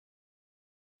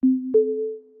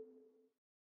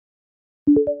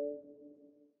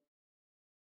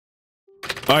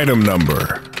Item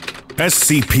Number: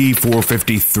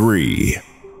 SCP-453.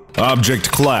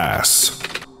 Object Class: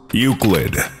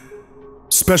 Euclid.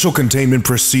 Special Containment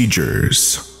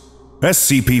Procedures: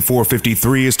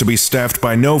 SCP-453 is to be staffed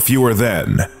by no fewer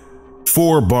than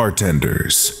 4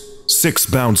 bartenders, 6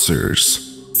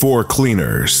 bouncers, 4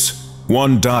 cleaners,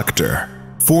 1 doctor,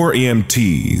 4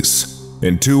 EMTs,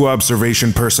 and 2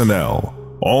 observation personnel,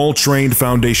 all trained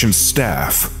Foundation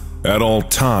staff, at all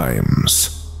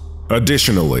times.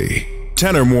 Additionally,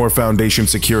 10 or more Foundation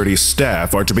security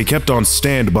staff are to be kept on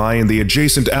standby in the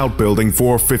adjacent outbuilding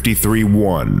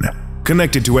 453-1,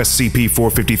 connected to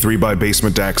SCP-453 by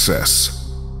basement access.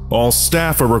 All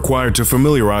staff are required to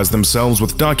familiarize themselves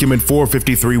with Document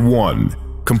 453-1,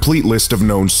 complete list of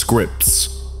known scripts,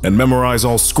 and memorize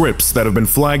all scripts that have been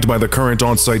flagged by the current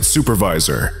on-site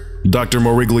supervisor, Dr.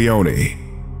 Moriglione.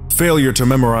 Failure to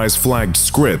memorize flagged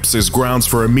scripts is grounds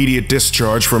for immediate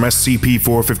discharge from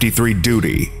SCP-453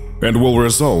 duty and will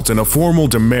result in a formal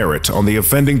demerit on the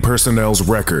offending personnel's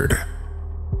record.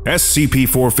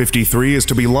 SCP-453 is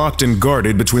to be locked and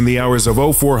guarded between the hours of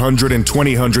 0400 and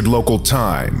 2000 local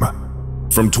time.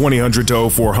 From 2000 to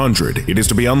 0400, it is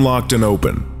to be unlocked and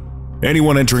open.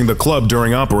 Anyone entering the club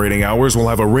during operating hours will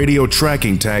have a radio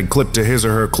tracking tag clipped to his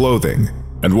or her clothing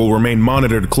and will remain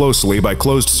monitored closely by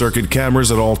closed-circuit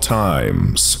cameras at all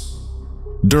times.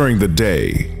 During the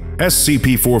day,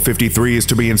 SCP-453 is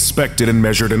to be inspected and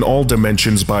measured in all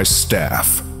dimensions by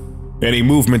staff. Any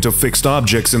movement of fixed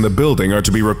objects in the building are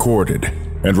to be recorded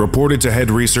and reported to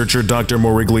head researcher Dr.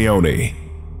 Moriglione.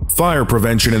 Fire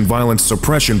prevention and violence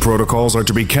suppression protocols are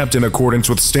to be kept in accordance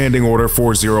with Standing Order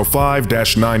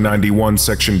 405-991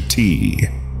 Section T.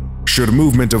 Should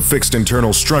movement of fixed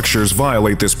internal structures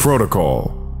violate this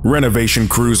protocol, renovation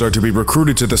crews are to be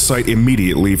recruited to the site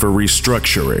immediately for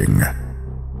restructuring.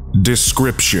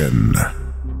 Description: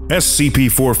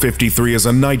 SCP-453 is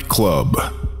a nightclub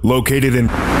located in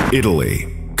Italy,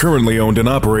 currently owned and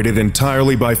operated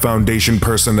entirely by Foundation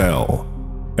personnel.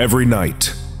 Every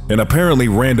night, an apparently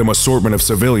random assortment of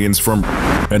civilians from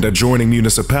and adjoining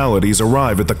municipalities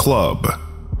arrive at the club.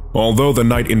 Although the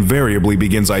night invariably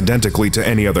begins identically to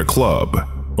any other club,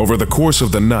 over the course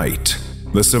of the night,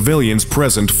 the civilians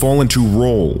present fall into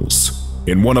roles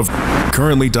in one of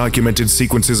currently documented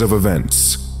sequences of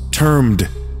events, termed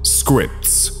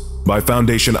scripts, by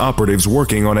Foundation operatives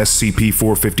working on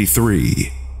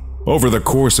SCP-453. Over the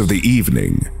course of the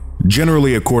evening,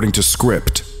 generally according to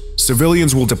script,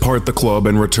 civilians will depart the club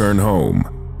and return home,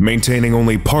 maintaining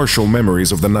only partial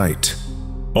memories of the night.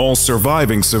 All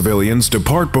surviving civilians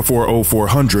depart before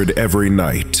 0400 every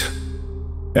night.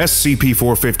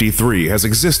 SCP-453 has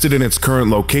existed in its current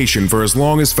location for as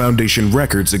long as Foundation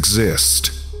records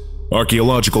exist.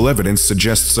 Archaeological evidence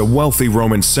suggests a wealthy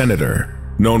Roman senator,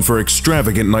 known for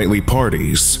extravagant nightly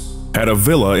parties, had a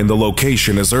villa in the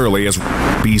location as early as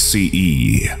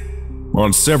BCE.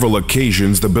 On several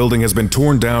occasions, the building has been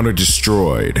torn down or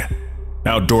destroyed.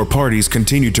 Outdoor parties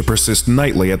continue to persist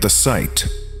nightly at the site.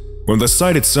 When the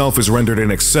site itself is rendered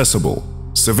inaccessible,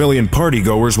 civilian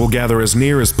partygoers will gather as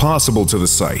near as possible to the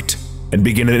site and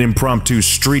begin an impromptu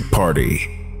street party.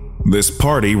 This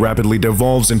party rapidly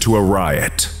devolves into a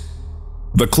riot.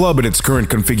 The club in its current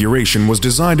configuration was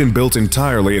designed and built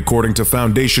entirely according to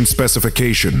Foundation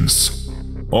specifications.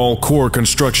 All core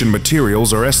construction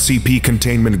materials are SCP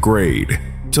containment grade,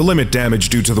 to limit damage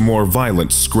due to the more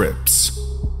violent scripts.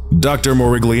 Dr.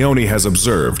 Moriglione has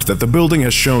observed that the building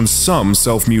has shown some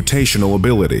self-mutational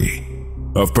ability.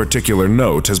 Of particular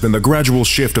note has been the gradual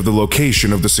shift of the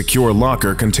location of the secure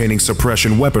locker containing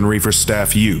suppression weaponry for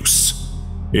staff use.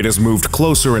 It has moved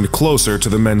closer and closer to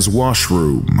the men's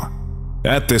washroom.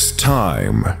 At this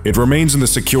time, it remains in the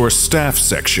secure staff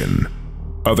section.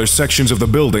 Other sections of the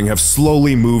building have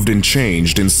slowly moved and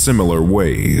changed in similar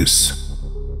ways.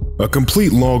 A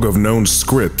complete log of known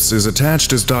scripts is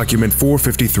attached as Document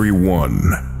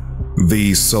 453-1.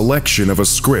 The selection of a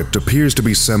script appears to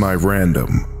be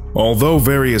semi-random, although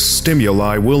various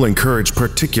stimuli will encourage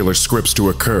particular scripts to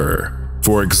occur.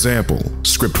 For example,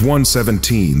 Script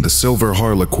 117, the Silver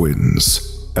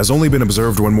Harlequins, has only been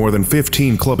observed when more than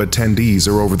 15 club attendees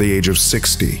are over the age of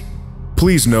 60.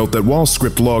 Please note that while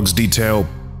script logs detail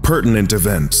pertinent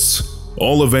events,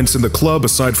 all events in the club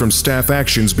aside from staff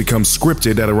actions become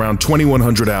scripted at around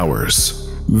 2100 hours.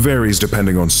 Varies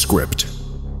depending on script.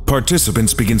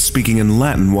 Participants begin speaking in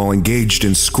Latin while engaged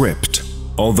in script,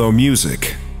 although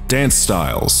music, dance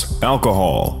styles,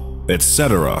 alcohol,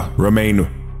 etc. remain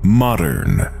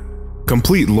modern.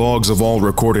 Complete logs of all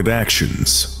recorded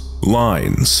actions,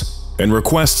 lines, and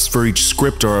requests for each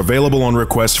script are available on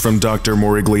request from Dr.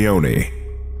 Moriglione.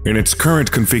 In its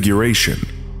current configuration,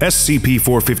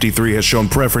 SCP-453 has shown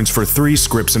preference for 3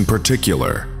 scripts in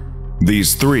particular.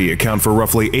 These 3 account for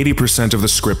roughly 80% of the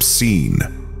scripts seen,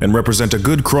 and represent a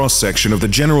good cross-section of the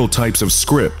general types of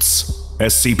scripts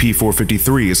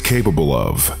SCP-453 is capable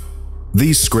of.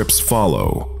 These scripts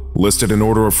follow, listed in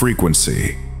order of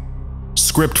frequency.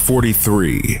 Script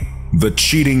 43, The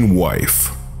Cheating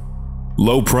Wife.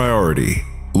 Low priority,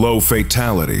 low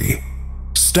fatality.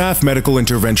 Staff medical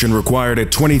intervention required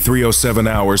at 2307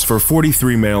 hours for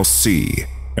 43 males C,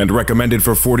 and recommended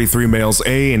for 43 males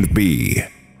A and B.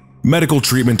 Medical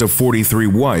treatment of 43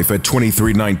 wife at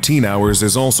 2319 hours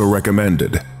is also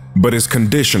recommended, but is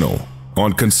conditional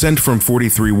on consent from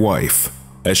 43 wife,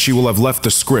 as she will have left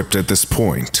the script at this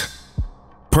point.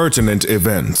 Pertinent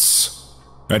events.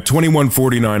 At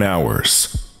 2149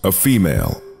 hours, a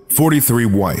female, 43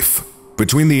 wife,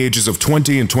 between the ages of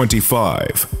 20 and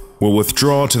 25, will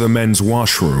withdraw to the men's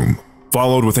washroom,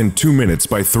 followed within 2 minutes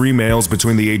by 3 males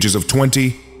between the ages of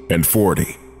 20 and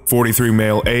 40, 43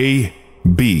 male A,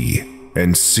 B,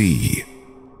 and C.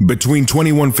 Between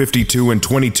 2152 and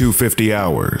 2250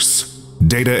 hours,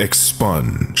 data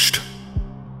expunged.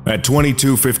 At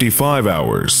 2255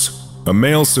 hours, a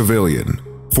male civilian,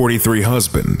 43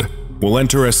 husband, will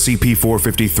enter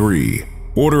SCP-453,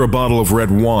 order a bottle of red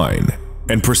wine,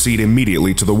 and proceed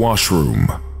immediately to the washroom.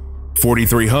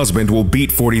 43 husband will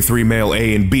beat 43 male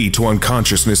A and B to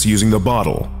unconsciousness using the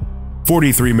bottle.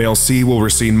 43 male C will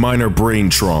receive minor brain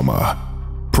trauma.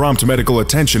 Prompt medical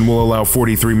attention will allow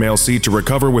 43 male C to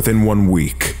recover within 1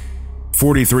 week.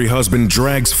 43 husband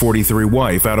drags 43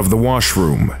 wife out of the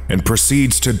washroom and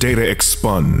proceeds to data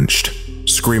expunged,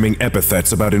 screaming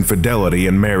epithets about infidelity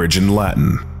and marriage in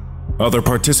Latin. Other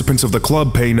participants of the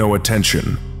club pay no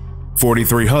attention.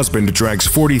 43 husband drags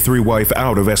 43 wife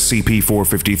out of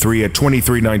SCP-453 at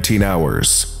 2319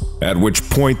 hours, at which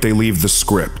point they leave the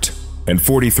script, and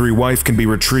 43 wife can be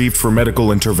retrieved for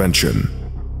medical intervention.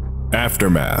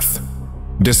 Aftermath.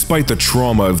 Despite the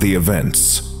trauma of the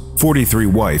events, 43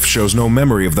 wife shows no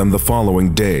memory of them the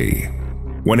following day.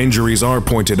 When injuries are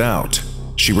pointed out,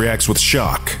 she reacts with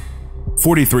shock.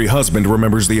 43 husband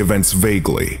remembers the events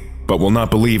vaguely, but will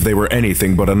not believe they were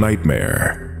anything but a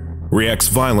nightmare. Reacts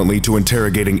violently to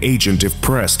interrogating agent if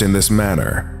pressed in this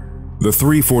manner. The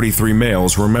 343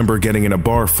 males remember getting in a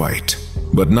bar fight,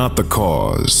 but not the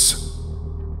cause.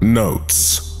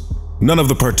 Notes. None of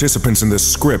the participants in this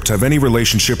script have any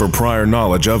relationship or prior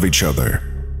knowledge of each other.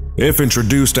 If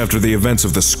introduced after the events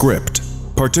of the script,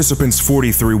 participants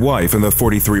 43 wife and the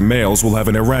 43 males will have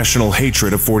an irrational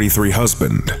hatred of 43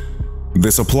 husband.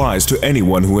 This applies to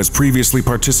anyone who has previously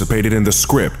participated in the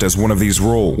script as one of these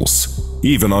roles,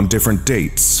 even on different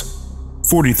dates.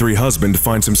 43 husband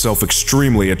finds himself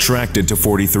extremely attracted to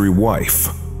 43 wife.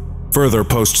 Further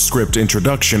post-script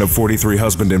introduction of 43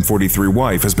 husband and 43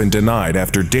 wife has been denied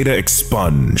after data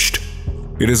expunged.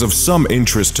 It is of some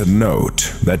interest to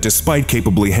note that despite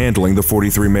capably handling the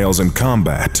 43 males in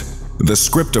combat, the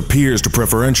script appears to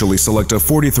preferentially select a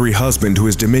 43 husband who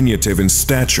is diminutive in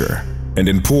stature and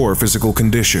in poor physical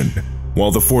condition,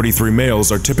 while the 43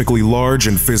 males are typically large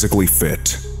and physically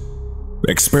fit.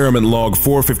 Experiment Log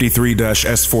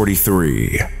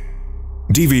 453-S43.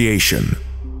 Deviation.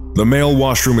 The male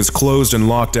washroom is closed and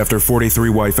locked after 43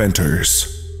 wife enters.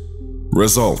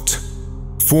 Result: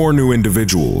 4 new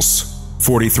individuals,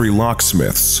 43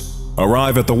 locksmiths,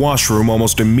 arrive at the washroom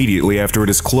almost immediately after it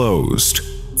is closed,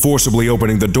 forcibly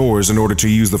opening the doors in order to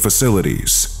use the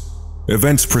facilities.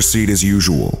 Events proceed as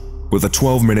usual, with a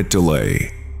 12-minute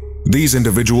delay. These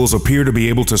individuals appear to be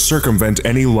able to circumvent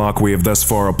any lock we have thus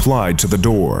far applied to the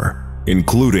door,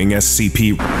 including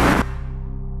SCP.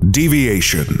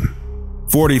 Deviation.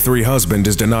 43 husband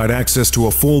is denied access to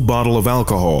a full bottle of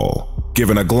alcohol,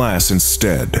 given a glass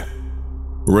instead.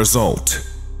 Result: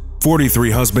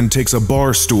 43 husband takes a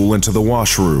bar stool into the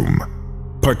washroom.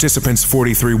 Participants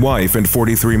 43 wife and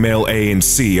 43 male A and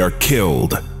C are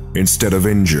killed instead of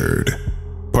injured.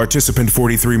 Participant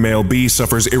 43 male B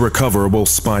suffers irrecoverable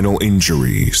spinal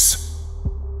injuries.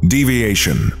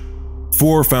 Deviation.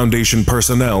 4 Foundation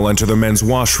personnel enter the men's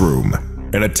washroom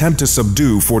and attempt to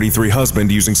subdue 43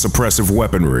 husband using suppressive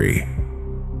weaponry.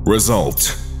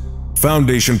 Result: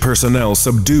 Foundation personnel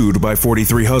subdued by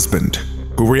 43 husband,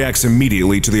 who reacts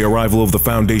immediately to the arrival of the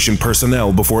Foundation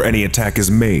personnel before any attack is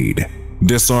made,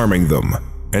 disarming them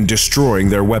and destroying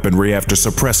their weaponry after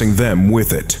suppressing them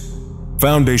with it.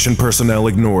 Foundation personnel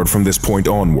ignored from this point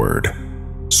onward.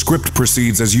 Script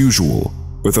proceeds as usual,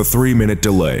 with a 3-minute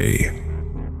delay.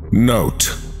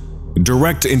 Note: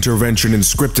 direct intervention in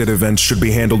scripted events should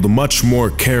be handled much more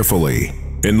carefully,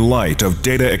 in light of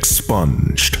data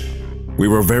expunged. We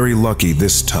were very lucky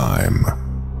this time.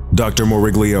 Dr.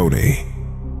 Moriglione.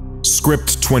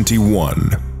 Script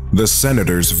 21. The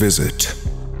Senator's Visit.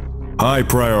 High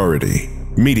priority,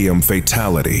 medium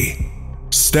fatality.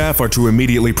 Staff are to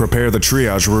immediately prepare the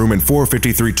triage room in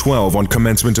 453-12 on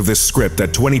commencement of this script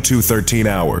at 22:13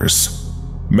 hours.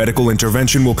 Medical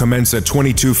intervention will commence at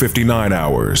 22:59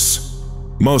 hours.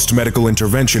 Most medical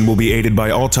intervention will be aided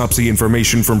by autopsy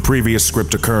information from previous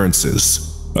script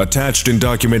occurrences, attached in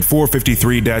document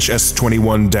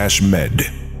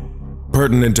 453-S21-Med.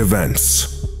 Pertinent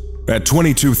events. At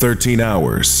 22:13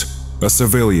 hours, a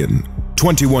civilian,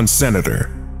 21 Senator,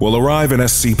 will arrive in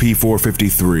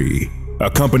SCP-453,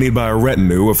 accompanied by a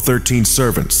retinue of 13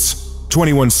 servants,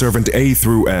 21 Servant A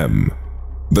through M.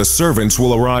 The servants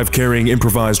will arrive carrying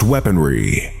improvised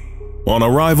weaponry. On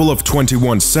arrival of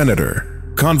 21 Senator,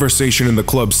 conversation in the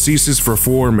club ceases for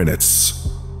 4 minutes.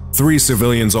 3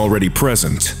 civilians already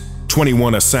present,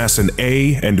 21 Assassin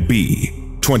A and B,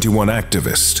 21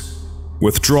 Activist,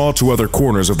 withdraw to other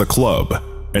corners of the club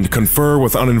and confer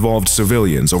with uninvolved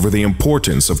civilians over the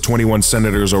importance of 21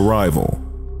 Senator's arrival.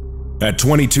 At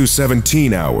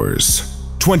 22:17 hours,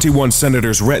 21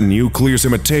 Senator's retinue clears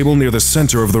him a table near the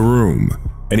center of the room,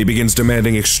 and he begins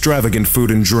demanding extravagant food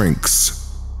and drinks.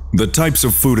 The types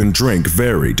of food and drink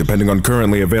vary depending on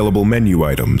currently available menu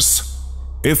items.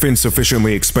 If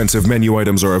insufficiently expensive menu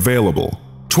items are available,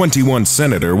 21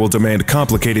 Senator will demand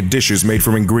complicated dishes made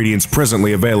from ingredients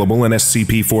presently available in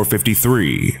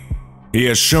SCP-453. He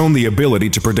has shown the ability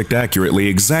to predict accurately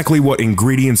exactly what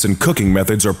ingredients and cooking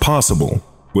methods are possible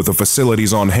with the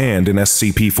facilities on hand in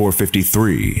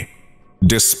SCP-453.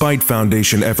 Despite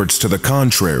Foundation efforts to the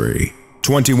contrary,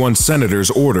 21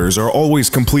 Senator's orders are always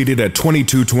completed at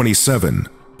 22:27,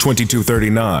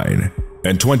 22:39,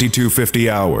 and 22:50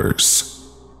 hours.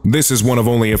 This is one of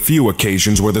only a few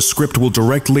occasions where the script will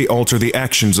directly alter the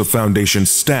actions of Foundation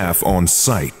staff on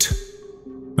site.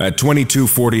 At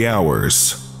 22:40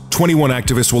 hours, 21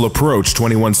 Activists will approach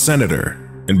 21 Senator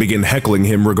and begin heckling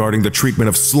him regarding the treatment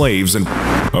of slaves in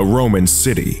a Roman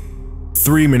city.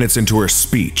 3 minutes into her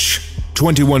speech,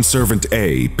 21 Servant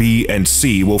A, B, and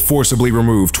C will forcibly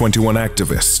remove 21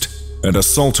 Activist and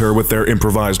assault her with their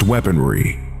improvised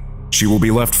weaponry. She will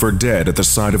be left for dead at the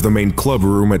side of the main club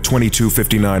room at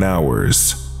 22:59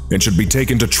 hours and should be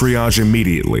taken to triage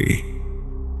immediately.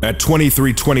 At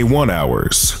 23:21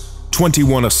 hours,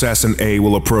 21 Assassin A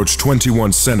will approach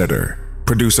 21 Senator,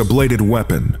 produce a bladed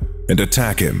weapon, and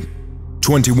attack him.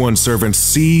 21 Servants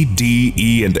C, D,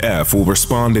 E, and F will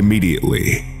respond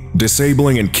immediately,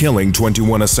 disabling and killing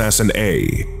 21 Assassin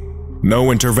A.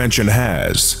 No intervention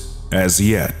has, as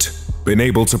yet, been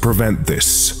able to prevent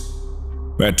this.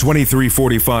 At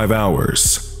 23:45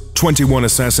 hours, 21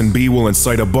 Assassin B will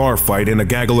incite a bar fight in a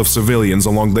gaggle of civilians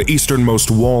along the easternmost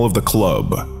wall of the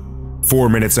club. 4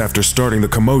 minutes after starting the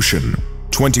commotion,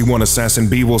 21 Assassin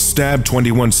B will stab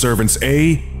 21 Servants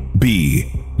A,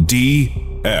 B, D,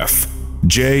 F,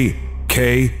 J,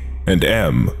 K, and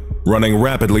M, running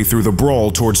rapidly through the brawl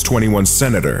towards 21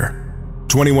 Senator.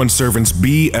 21 Servants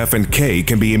B, F, and K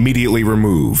can be immediately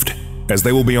removed, as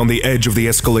they will be on the edge of the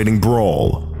escalating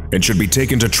brawl and should be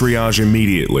taken to triage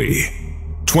immediately.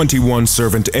 21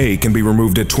 Servant A can be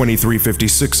removed at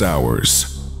 23:56 hours,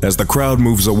 as the crowd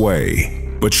moves away,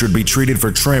 but should be treated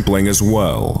for trampling as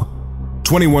well.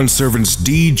 21 Servants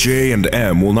D, J, and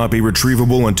M will not be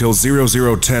retrievable until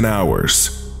 0010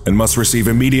 hours, and must receive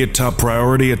immediate top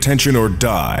priority attention or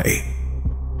die.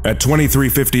 At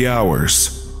 23:50 hours,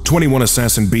 21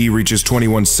 Assassin B reaches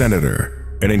 21 Senator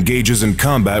and engages in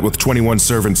combat with 21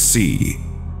 Servant C.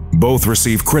 Both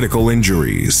receive critical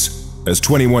injuries, as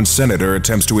 21 Senator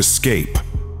attempts to escape.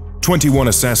 21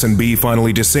 Assassin B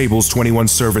finally disables 21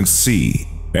 Servant C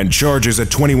and charges at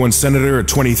 21 Senator at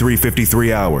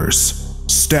 23:53 hours,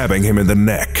 stabbing him in the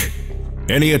neck.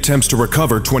 Any attempts to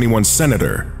recover 21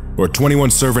 Senator or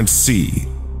 21 Servant C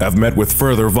have met with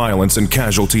further violence and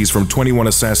casualties from 21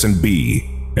 Assassin B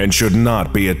and should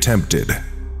not be attempted.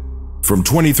 From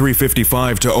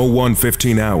 23:55 to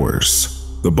 01:15 hours,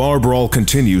 the bar brawl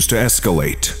continues to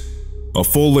escalate. A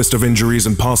full list of injuries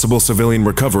and possible civilian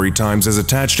recovery times is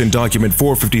attached in document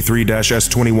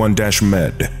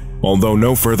 453-S21-Med, although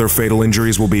no further fatal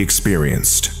injuries will be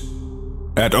experienced.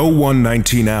 At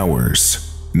 01:19 hours,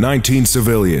 19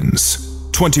 civilians,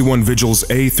 21 Vigils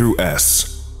A through S,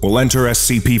 will enter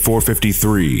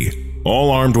SCP-453,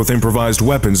 all armed with improvised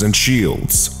weapons and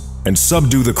shields, and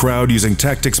subdue the crowd using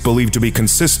tactics believed to be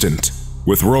consistent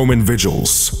with Roman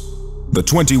Vigils. The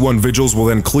 21 Vigils will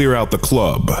then clear out the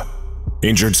club.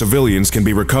 Injured civilians can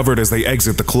be recovered as they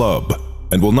exit the club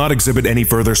and will not exhibit any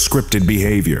further scripted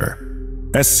behavior.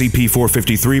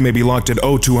 SCP-453 may be locked at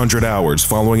 0200 hours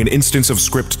following an instance of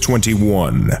Script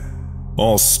 21.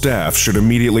 All staff should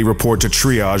immediately report to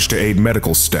triage to aid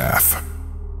medical staff.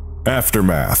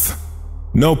 Aftermath.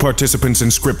 No participants in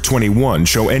Script 21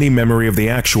 show any memory of the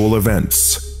actual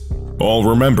events. All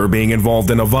remember being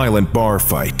involved in a violent bar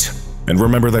fight, and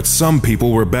remember that some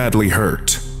people were badly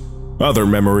hurt. Other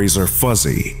memories are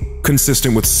fuzzy,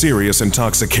 consistent with serious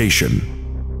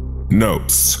intoxication.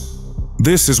 Notes.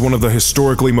 This is one of the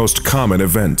historically most common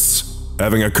events,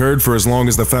 having occurred for as long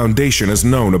as the Foundation has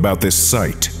known about this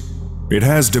site. It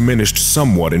has diminished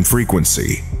somewhat in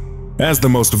frequency. As the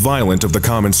most violent of the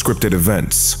common scripted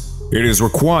events, it is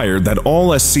required that all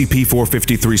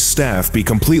SCP-453 staff be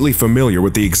completely familiar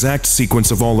with the exact sequence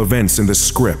of all events in this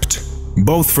script,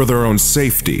 both for their own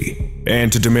safety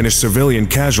and to diminish civilian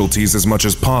casualties as much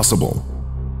as possible.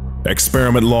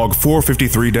 Experiment Log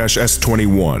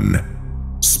 453-S21.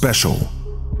 Special.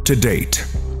 To date,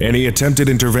 any attempted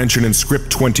intervention in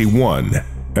Script 21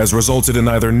 has resulted in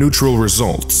either neutral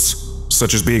results,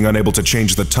 such as being unable to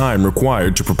change the time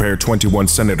required to prepare 21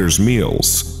 senators'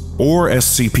 meals, or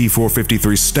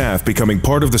SCP-453 staff becoming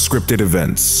part of the scripted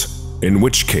events, in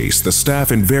which case the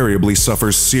staff invariably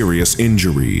suffers serious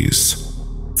injuries.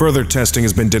 Further testing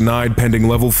has been denied pending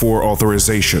Level 4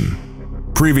 authorization.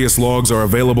 Previous logs are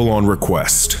available on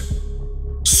request.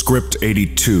 Script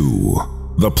 82.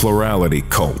 The Plurality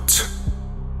Cult.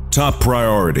 Top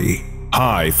priority,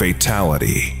 high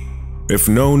fatality. If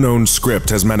no known script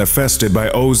has manifested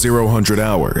by 0000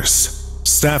 hours,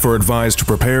 staff are advised to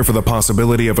prepare for the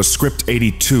possibility of a Script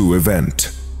 82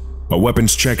 event. A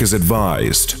weapons check is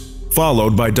advised,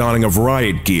 followed by donning of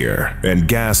riot gear and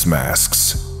gas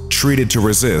masks, treated to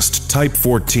resist Type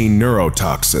 14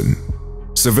 neurotoxin.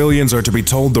 Civilians are to be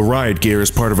told the riot gear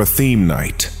is part of a theme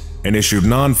night, and issued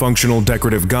non-functional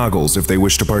decorative goggles if they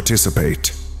wish to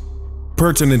participate.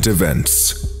 Pertinent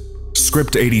events.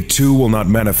 Script 82 will not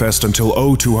manifest until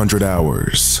 0200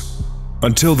 hours.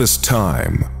 Until this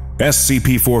time,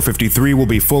 SCP-453 will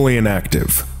be fully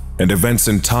inactive, and events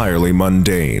entirely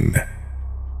mundane.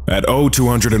 At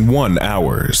 0201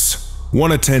 hours, one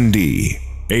attendee,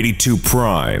 82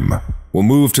 Prime, will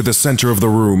move to the center of the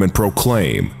room and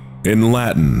proclaim, in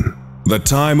Latin, "The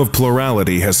time of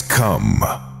plurality has come."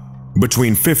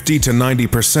 Between 50 to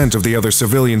 90% of the other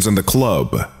civilians in the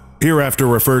club, hereafter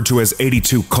referred to as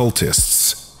 82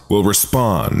 cultists, will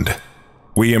respond,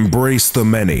 "We embrace the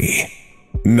many."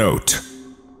 Note: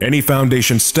 any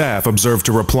Foundation staff observed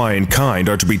to reply in kind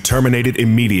are to be terminated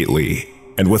immediately,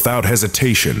 and without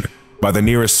hesitation, by the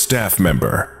nearest staff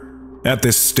member. At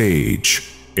this stage,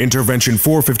 Intervention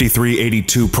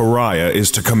 453-82 Pariah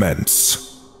is to commence.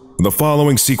 The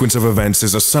following sequence of events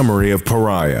is a summary of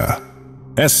Pariah.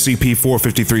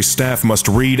 SCP-453 staff must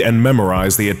read and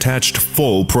memorize the attached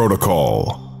full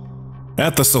protocol.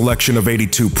 At the selection of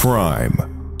 82 Prime,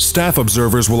 staff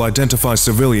observers will identify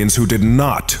civilians who did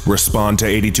not respond to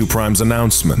 82 Prime's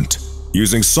announcement,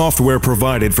 using software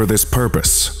provided for this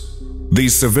purpose.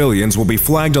 These civilians will be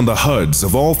flagged on the HUDs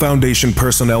of all Foundation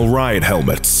personnel riot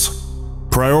helmets.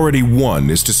 Priority 1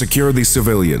 is to secure these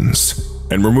civilians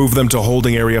and remove them to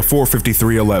Holding Area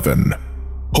 453-11.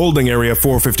 Holding Area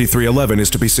 453-11 is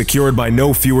to be secured by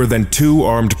no fewer than 2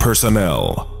 armed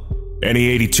personnel. Any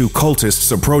 82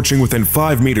 cultists approaching within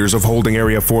 5 meters of Holding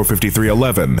Area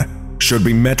 453-11 should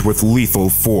be met with lethal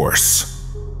force.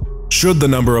 Should the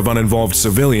number of uninvolved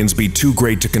civilians be too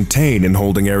great to contain in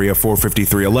Holding Area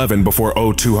 453-11 before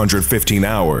 0215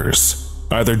 hours,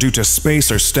 either due to space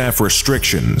or staff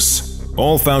restrictions,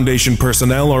 all Foundation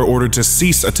personnel are ordered to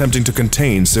cease attempting to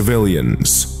contain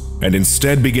civilians, and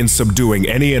instead begin subduing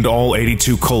any and all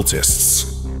 82 cultists.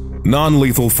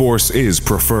 Non-lethal force is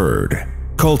preferred.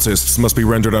 Cultists must be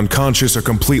rendered unconscious or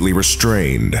completely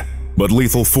restrained, but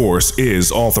lethal force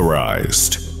is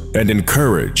authorized and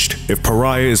encouraged if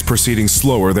Pariah is proceeding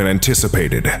slower than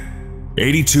anticipated.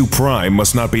 82 Prime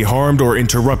must not be harmed or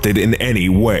interrupted in any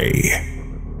way.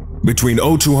 Between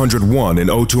 0201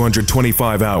 and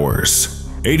 0225 hours,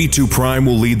 82 Prime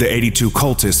will lead the 82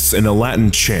 cultists in a Latin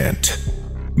chant.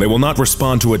 They will not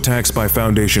respond to attacks by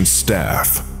Foundation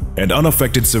staff, and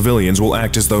unaffected civilians will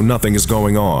act as though nothing is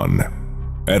going on.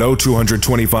 At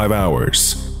 0225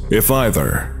 hours, if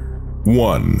either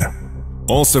 1.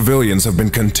 All civilians have been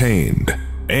contained,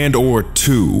 and/or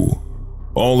 2.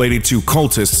 All 82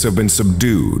 cultists have been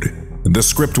subdued, the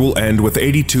script will end with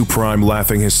 82 Prime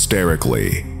laughing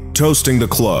hysterically, toasting the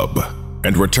club,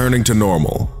 and returning to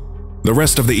normal. The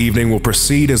rest of the evening will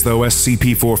proceed as though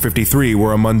SCP-453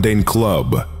 were a mundane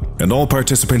club, and all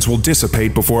participants will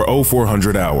dissipate before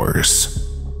 0400 hours.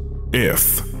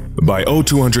 If, by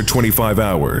 0225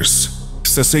 hours,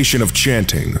 cessation of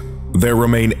chanting, there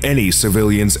remain any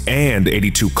civilians and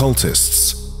 82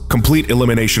 cultists. Complete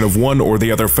elimination of one or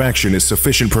the other faction is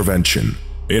sufficient prevention.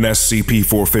 In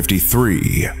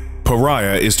SCP-453,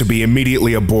 Pariah is to be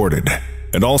immediately aborted,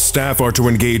 and all staff are to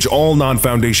engage all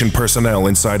non-Foundation personnel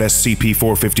inside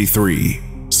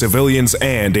SCP-453, civilians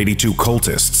and 82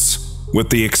 cultists, with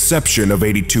the exception of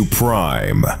 82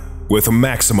 Prime, with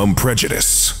maximum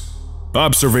prejudice.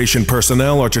 Observation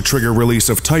personnel are to trigger release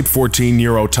of Type 14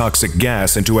 neurotoxic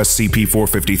gas into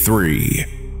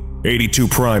SCP-453. 82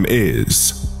 Prime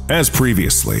is, as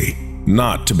previously,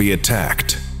 not to be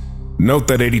attacked. Note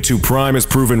that 82 Prime is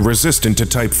proven resistant to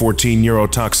Type 14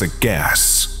 neurotoxic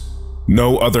gas.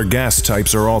 No other gas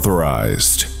types are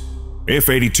authorized. If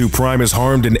 82 Prime is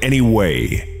harmed in any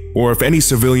way, or if any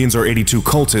civilians or 82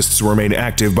 cultists remain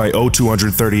active by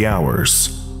 0230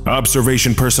 hours,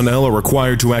 observation personnel are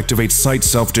required to activate site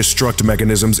self-destruct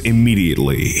mechanisms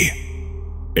immediately.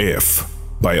 If,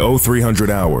 by 0300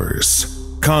 hours,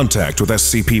 contact with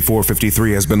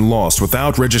SCP-453 has been lost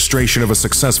without registration of a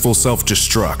successful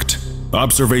self-destruct,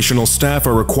 observational staff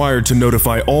are required to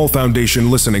notify all Foundation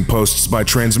listening posts by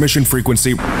transmission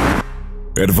frequency.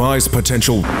 Advise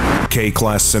potential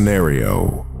K-class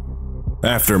scenario.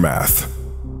 Aftermath.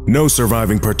 No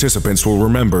surviving participants will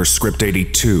remember Script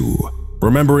 82,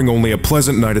 remembering only a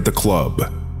pleasant night at the club,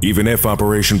 even if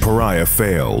Operation Pariah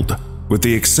failed, with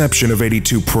the exception of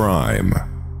 82 Prime.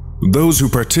 Those who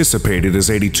participated as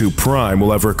 82 Prime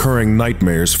will have recurring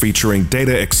nightmares featuring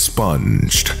data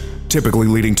expunged, typically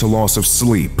leading to loss of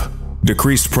sleep,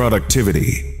 decreased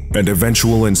productivity, and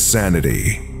eventual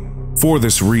insanity. For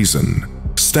this reason,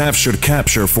 staff should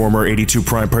capture former 82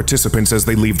 Prime participants as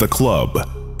they leave the club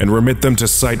and remit them to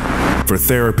site for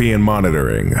therapy and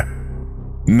monitoring.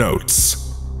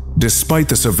 Notes: despite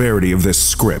the severity of this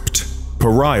script,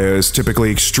 Pariah is typically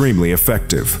extremely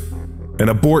effective. An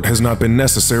abort has not been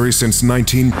necessary since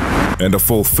and a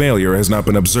full failure has not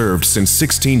been observed since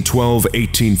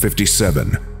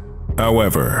 1612-1857.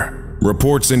 However,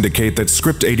 reports indicate that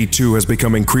Script 82 has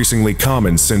become increasingly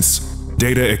common since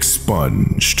data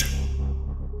expunged.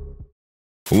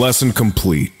 Lesson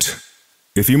complete.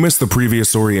 If you missed the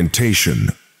previous orientation,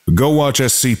 go watch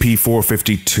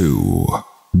SCP-452,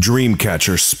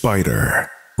 Dreamcatcher Spider,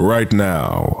 right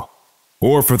now.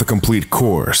 Or for the complete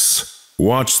course,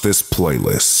 watch this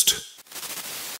playlist.